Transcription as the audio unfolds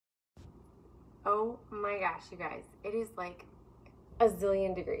Oh my gosh, you guys. It is like a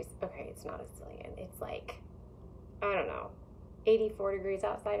zillion degrees. Okay, it's not a zillion. It's like, I don't know, 84 degrees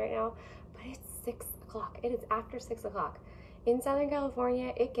outside right now. But it's 6 o'clock. It is after 6 o'clock. In Southern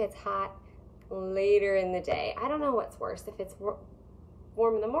California, it gets hot later in the day. I don't know what's worse, if it's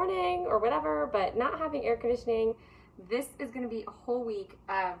warm in the morning or whatever, but not having air conditioning. This is going to be a whole week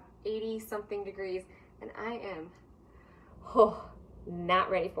of 80 something degrees, and I am not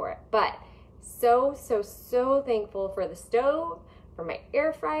ready for it. But so thankful for the stove, for my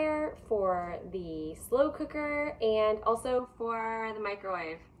air fryer, for the slow cooker, and also for the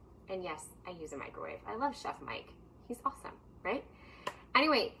microwave. And yes, I use a microwave. I love Chef Mike. He's awesome, right?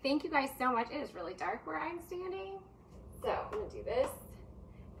 Anyway, thank you guys so much. It is really dark where I'm standing, so I'm gonna do this.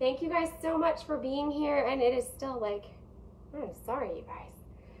 Thank you guys so much for being here, and it is still like, I'm sorry you guys.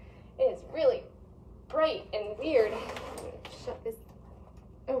 It is really bright and weird. I'm gonna shut this,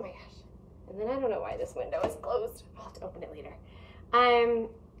 oh my gosh. And then I don't know why this window is closed. I'll have to open it later.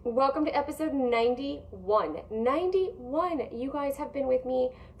 Welcome to episode 91. 91. You guys have been with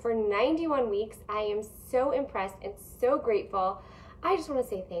me for 91 weeks. I am so impressed and so grateful. I just want to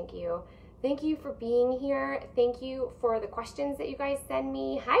say thank you. Thank you for being here. Thank you for the questions that you guys send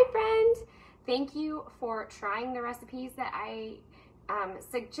me. Hi, friend. Thank you for trying the recipes that I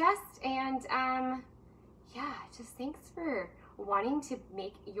suggest. And yeah, just thanks for wanting to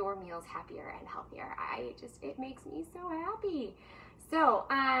make your meals happier and healthier. It makes me so happy. So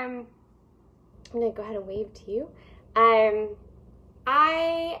I'm gonna go ahead and wave to you.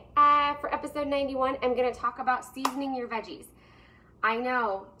 For episode 91, I'm gonna talk about seasoning your veggies. I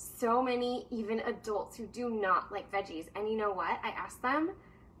know so many, even adults, who do not like veggies. And you know what? I asked them,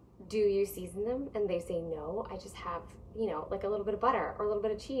 do you season them? And they say, no, I just have, like a little bit of butter or a little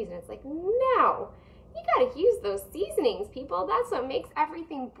bit of cheese. And it's like, no, you gotta use those seasonings, people. That's what makes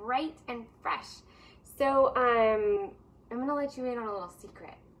everything bright and fresh. So I'm gonna let you in on a little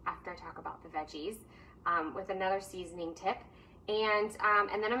secret after I talk about the veggies with another seasoning tip. And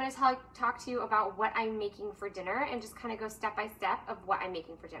then I'm going to talk to you about what I'm making for dinner and just kind of go step by step of what I'm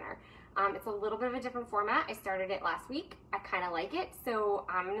making for dinner. It's a little bit of a different format. I started it last week. I kind of like it, so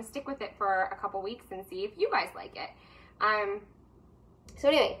I'm going to stick with it for a couple weeks and see if you guys like it. So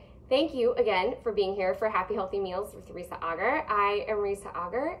anyway, thank you again for being here for Happy Healthy Meals with Risa Auger. I am Risa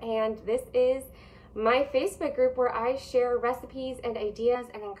Auger, and this is my Facebook group where I share recipes and ideas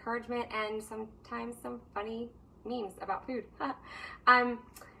and encouragement and sometimes some funny memes about food.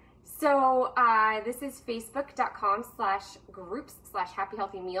 This is facebook.com/groups/Happy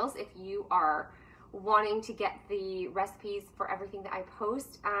Healthy Meals if you are wanting to get the recipes for everything that I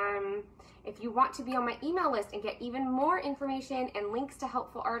post. If you want to be on my email list and get even more information and links to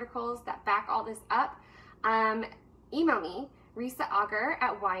helpful articles that back all this up, email me,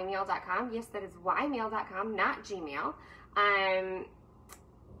 risaauger@ymail.com. Yes, that is ymail.com, not Gmail.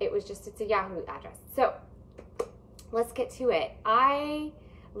 It's a Yahoo address. So let's get to it. I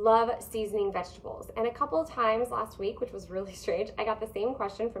love seasoning vegetables. And a couple of times last week, which was really strange, I got the same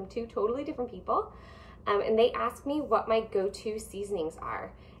question from two totally different people. And they asked me what my go-to seasonings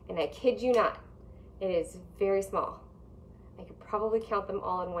are. And I kid you not, it is very small. I could probably count them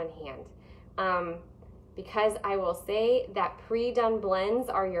all in one hand. Because I will say that pre-done blends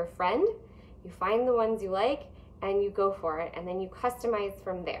are your friend. You find the ones you like and you go for it, and then you customize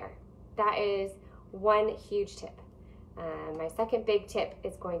from there. That is one huge tip. My second big tip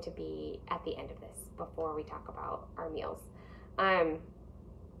is going to be at the end of this before we talk about our meals.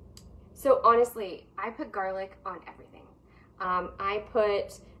 So honestly, I put garlic on everything. I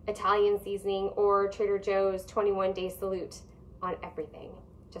put Italian seasoning or Trader Joe's 21-day salute on everything,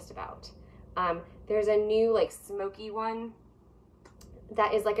 just about. There's a new like smoky one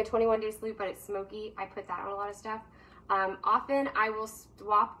that is like a 21-day salute, but it's smoky. I put that on a lot of stuff. Often I will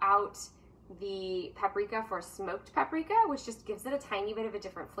swap out the paprika for smoked paprika, which just gives it a tiny bit of a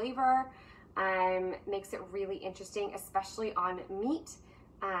different flavor, makes it really interesting, especially on meat,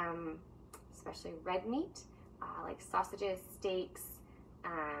 especially red meat, like sausages, steaks,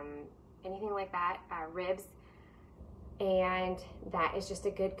 anything like that, ribs. And that is just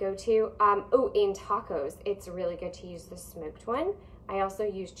a good go-to. In tacos, it's really good to use the smoked one. I also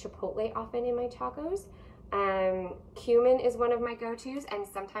use chipotle often in my tacos. Cumin is one of my go-tos, and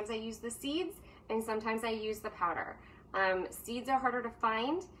sometimes I use the seeds and sometimes I use the powder. Seeds are harder to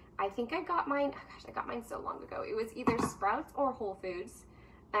find. I think I got mine, I got mine so long ago. It was either Sprouts or Whole Foods.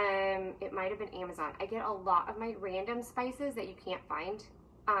 It might have been Amazon. I get a lot of my random spices that you can't find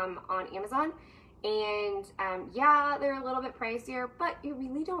on Amazon. And yeah, they're a little bit pricier, but you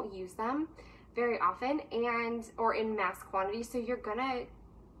really don't use them very often or in mass quantity. So you're gonna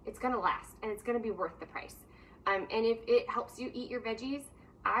it's gonna last and it's gonna be worth the price. And if it helps you eat your veggies,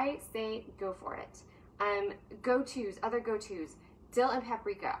 I say go for it. Go-tos, other go-tos, dill and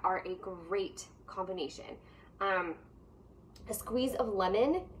paprika are a great combination. A squeeze of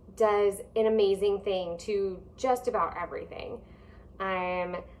lemon does an amazing thing to just about everything.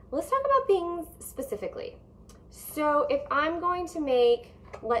 Let's talk about things specifically. So if I'm going to make,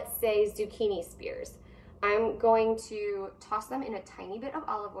 let's say, zucchini spears, I'm going to toss them in a tiny bit of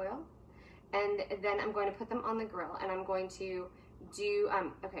olive oil, and then I'm going to put them on the grill, and I'm going to do,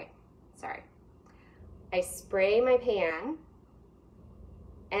 I spray my pan,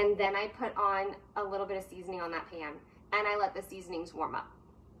 and then I put on a little bit of seasoning on that pan, and I let the seasonings warm up.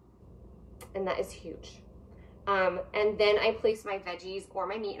 And that is huge. And then I place my veggies or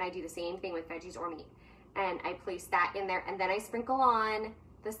my meat, and I do the same thing with veggies or meat. And I place that in there, and then I sprinkle on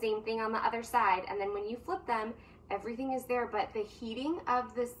the same thing on the other side. And then when you flip them, everything is there, but the heating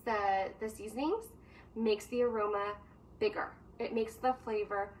of this, the seasonings makes the aroma bigger. It makes the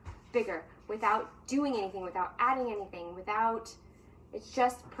flavor bigger without doing anything, without adding anything, it's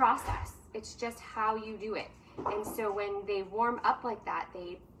just process. It's just how you do it. And so when they warm up like that,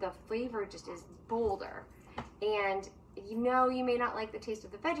 the flavor just is bolder. And you know, you may not like the taste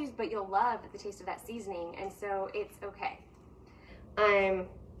of the veggies, but you'll love the taste of that seasoning, and so it's okay.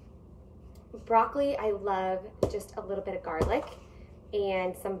 Broccoli, I love just a little bit of garlic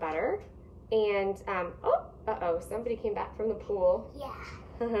and some butter. And, somebody came back from the pool. Yeah.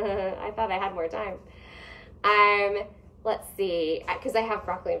 I thought I had more time. Let's see, because I have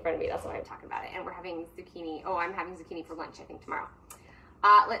broccoli in front of me, that's why I'm talking about it. And we're having zucchini. Oh, I'm having zucchini for lunch, I think, tomorrow.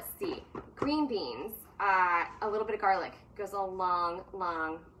 Let's see, green beans, a little bit of garlic goes a long,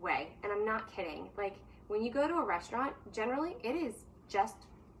 long way. And I'm not kidding. Like, when you go to a restaurant, generally, it is just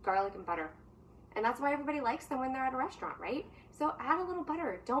garlic and butter. And that's why everybody likes them when they're at a restaurant, right? So add a little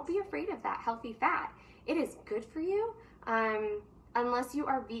butter. Don't be afraid of that healthy fat. It is good for you. Unless you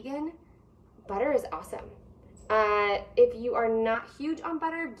are vegan, butter is awesome. If you are not huge on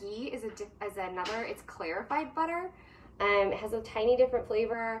butter, ghee is another. It's clarified butter. It has a tiny different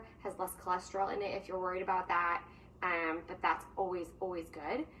flavor, has less cholesterol in it if you're worried about that. But that's always, always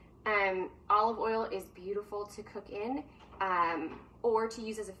good. Olive oil is beautiful to cook in, or to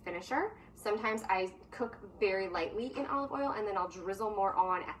use as a finisher. Sometimes I cook very lightly in olive oil, and then I'll drizzle more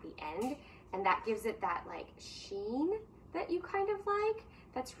on at the end, and that gives it that like sheen that you kind of like.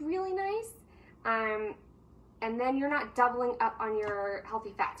 That's really nice. And then you're not doubling up on your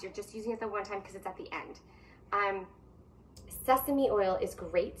healthy fats. You're just using it the one time because it's at the end. Sesame oil is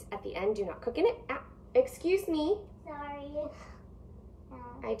great at the end. Do not cook in it. Excuse me. Sorry.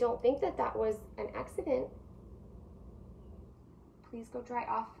 I don't think that was an accident. Please go dry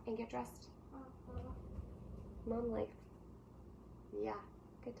off and get dressed. Mom life. Yeah,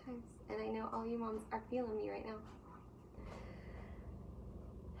 good times. And I know all you moms are feeling me right now.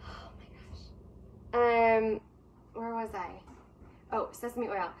 Oh my gosh. Where was I? Oh, sesame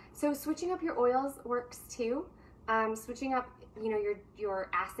oil. So switching up your oils works too. Switching up, you know, your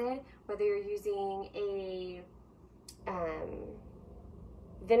acid, whether you're using a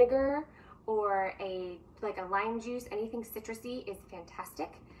vinegar or like a lime juice, anything citrusy is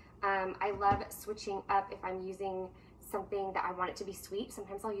fantastic. I love switching up if I'm using something that I want it to be sweet.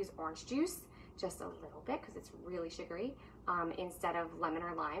 Sometimes I'll use orange juice, just a little bit because it's really sugary, instead of lemon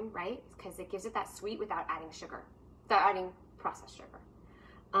or lime, right? Because it gives it that sweet without adding sugar, without adding processed sugar.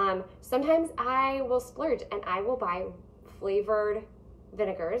 Sometimes I will splurge and I will buy flavored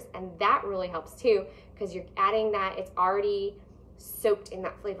vinegars, and that really helps too because you're adding that, it's already soaked in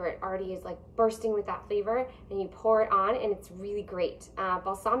that flavor. It already is like bursting with that flavor, and you pour it on and it's really great.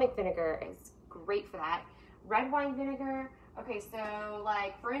 Balsamic vinegar is great for that. Red wine vinegar. Okay, so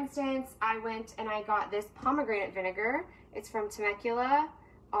like for instance, I went and I got this pomegranate vinegar. It's from Temecula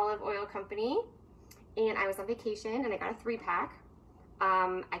Olive Oil Company, and I was on vacation and I got a 3-pack.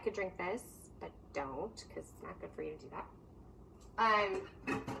 I could drink this, but don't, because it's not good for you to do that.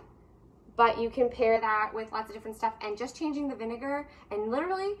 But you can pair that with lots of different stuff, and just changing the vinegar, and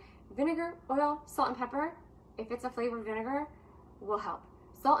literally vinegar, oil, salt, and pepper, if it's a flavored vinegar, will help.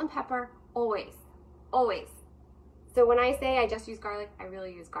 Salt and pepper, always, always. So when I say I just use garlic, I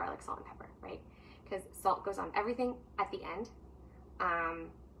really use garlic, salt, and pepper, right? Because salt goes on everything at the end.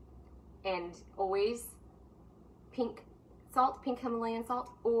 And always pink salt, pink Himalayan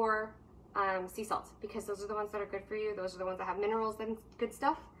salt, or sea salt, because those are the ones that are good for you. Those are the ones that have minerals and good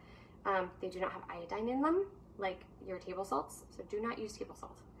stuff. They do not have iodine in them, like your table salts, so do not use table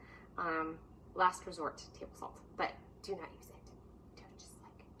salt. Last resort, table salt, but do not use it. Don't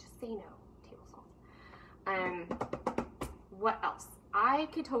just say no, table salt. What else? I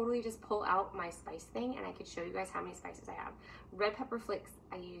could totally just pull out my spice thing and I could show you guys how many spices I have. Red pepper flakes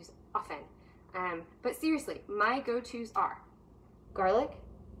I use often. But seriously, my go-tos are garlic,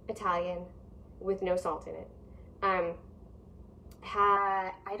 Italian, with no salt in it. I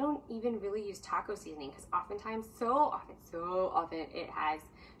don't even really use taco seasoning because oftentimes, so often it has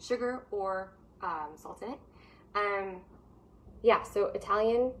sugar or salt in it. Yeah, so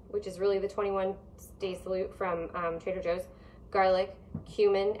Italian, which is really the 21-day salute from Trader Joe's, garlic,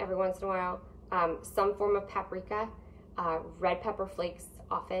 cumin every once in a while, some form of paprika, red pepper flakes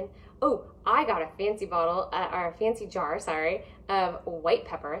often. Oh, I got a fancy bottle, or a fancy jar, sorry, of white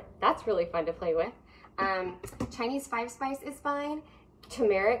pepper. That's really fun to play with. Chinese 5-spice is fine.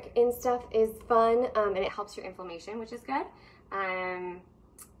 Turmeric in stuff is fun, and it helps your inflammation, which is good.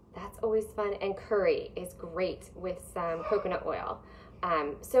 That's always fun. And curry is great with some coconut oil.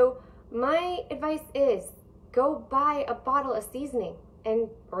 So my advice is go buy a bottle of seasoning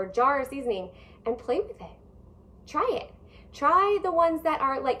or a jar of seasoning and play with it. Try it. Try the ones that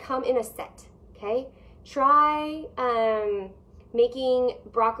are like come in a set, okay? Try making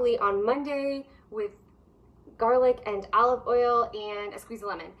broccoli on Monday with garlic and olive oil and a squeeze of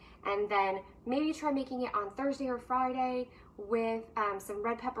lemon. And then maybe try making it on Thursday or Friday with some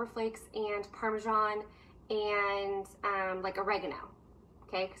red pepper flakes and Parmesan and like oregano,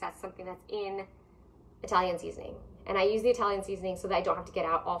 okay? Because that's something that's in Italian seasoning. And I use the Italian seasoning so that I don't have to get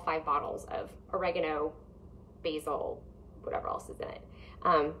out all 5 bottles of oregano, basil, whatever else is in it.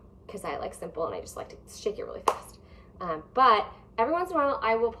 Because I like simple and I just like to shake it really fast. But every once in a while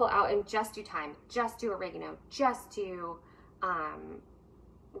I will pull out and just do thyme, just do oregano, just do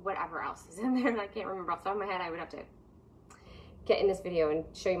whatever else is in there. I can't remember off the top of my head. I would have to get in this video and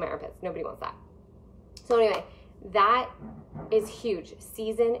show you my armpits. Nobody wants that. So anyway, that is huge.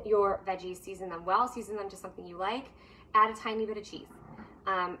 Season your veggies, season them well, season them to something you like. Add a tiny bit of cheese.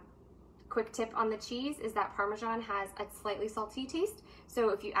 Quick tip on the cheese is that Parmesan has a slightly salty taste. So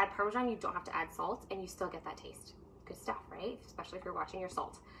if you add Parmesan, you don't have to add salt and you still get that taste. Good stuff, right? Especially if you're watching your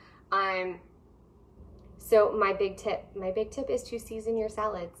salt. So my big tip is to season your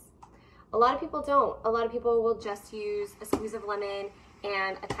salads. A lot of people don't. A lot of people will just use a squeeze of lemon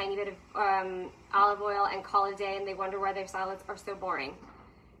and a tiny bit of olive oil and call it a day, and they wonder why their salads are so boring.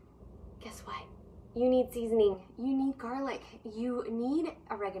 Guess what? You need seasoning. You need garlic. You need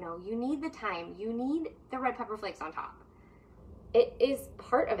oregano. You need the thyme. You need the red pepper flakes on top. It is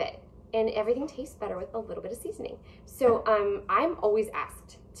part of it, and everything tastes better with a little bit of seasoning. So I'm always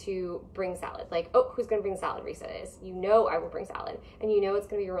asked to bring salad. Like, oh, who's going to bring salad? Risa is. You know I will bring salad, and you know it's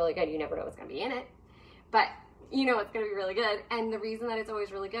going to be really good. You never know what's going to be in it, but you know it's going to be really good. And the reason that it's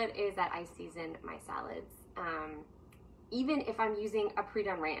always really good is that I season my salads. Even if I'm using a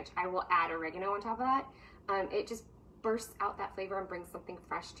pre-done ranch, I will add oregano on top of that. It just bursts out that flavor and brings something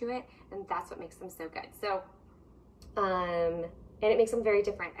fresh to it, and that's what makes them so good. So, and it makes them very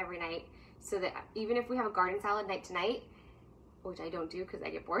different every night, so that even if we have a garden salad night to night, which I don't do because I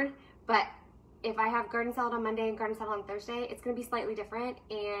get bored, but if I have garden salad on Monday and garden salad on Thursday, it's going to be slightly different,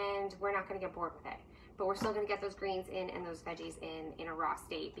 and we're not going to get bored with it. But we're still going to get those greens in and those veggies in a raw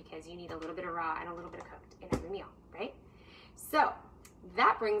state, because you need a little bit of raw and a little bit of cooked in every meal, right? So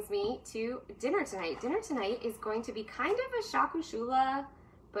that brings me to dinner tonight. Dinner tonight is going to be kind of a shakushula,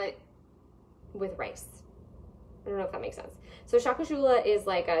 but with rice. I don't know if that makes sense. So shakushula is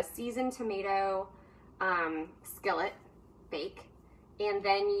like a seasoned tomato skillet bake, and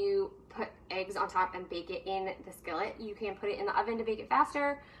then you put eggs on top and bake it in the skillet. You can put it in the oven to bake it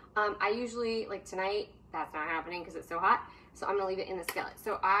faster. I usually, like tonight, that's not happening because it's so hot, so I'm gonna leave it in the skillet.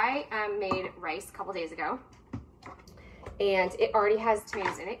 So I made rice a couple days ago, and it already has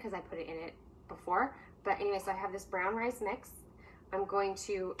tomatoes in it because I put it in it before. But anyway, so I have this brown rice mix. I'm going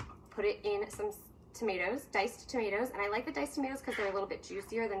to put it in some tomatoes, diced tomatoes, and I like the diced tomatoes because they're a little bit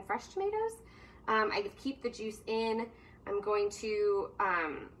juicier than fresh tomatoes. I keep the juice in. I'm going to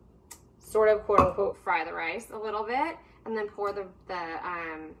sort of, quote unquote, fry the rice a little bit, and then pour the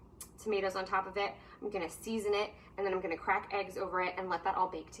tomatoes on top of it. I'm gonna season it, and then I'm gonna crack eggs over it and let that all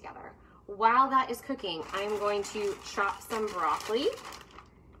bake together. While that is cooking, I'm going to chop some broccoli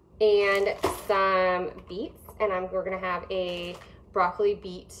and some beets, and we're gonna have a broccoli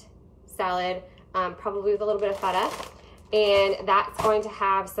beet salad, probably with a little bit of feta, and that's going to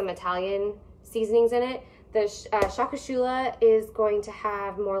have some Italian seasonings in it. The shakushula is going to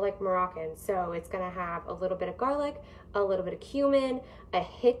have more like Moroccan, so it's going to have a little bit of garlic, a little bit of cumin, a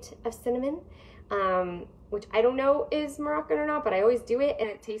hit of cinnamon, which I don't know is Moroccan or not, but I always do it, and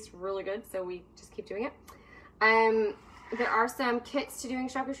it tastes really good, so we just keep doing it. There are some kits to doing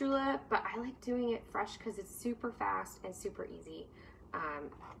shakushula, but I like doing it fresh because it's super fast and super easy.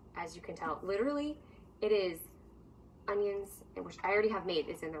 as you can tell, literally it is onions, which I already have made,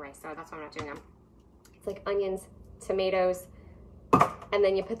 is in the rice, so that's why I'm not doing them. It's like onions, tomatoes, and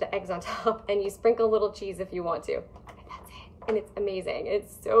then you put the eggs on top and you sprinkle a little cheese if you want to. And that's it. And it's amazing.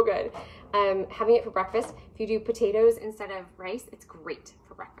 It's so good. Having it for breakfast, if you do potatoes instead of rice, it's great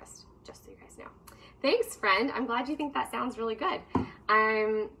for breakfast, just so you guys know. Thanks, friend. I'm glad you think that sounds really good.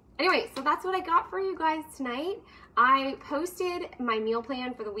 Anyway, so that's what I got for you guys tonight. I posted my meal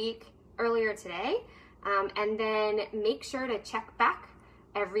plan for the week earlier today, and then make sure to check back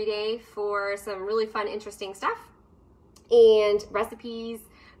every day for some really fun, interesting stuff and recipes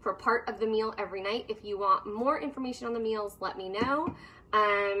for part of the meal every night. If you want more information on the meals, let me know.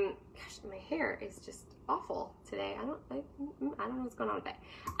 Gosh, my hair is just awful today. I don't know what's going on with it.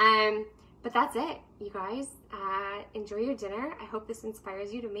 But that's it, you guys. Enjoy your dinner. I hope this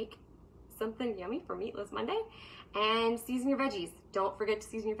inspires you to make something yummy for Meatless Monday. And season your veggies. Don't forget to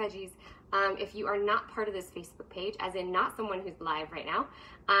season your veggies. If you are not part of this Facebook page, as in not someone who's live right now,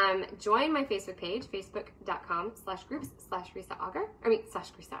 join my Facebook page, facebook.com/groups/Risa Auger,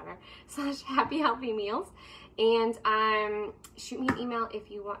 /Happy Healthy Meals. And shoot me an email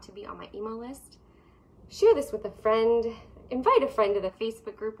if you want to be on my email list. Share this with a friend. Invite a friend to the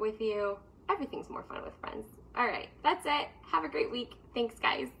Facebook group with you. Everything's more fun with friends. All right, that's it. Have a great week. Thanks,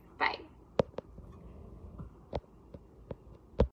 guys. Bye.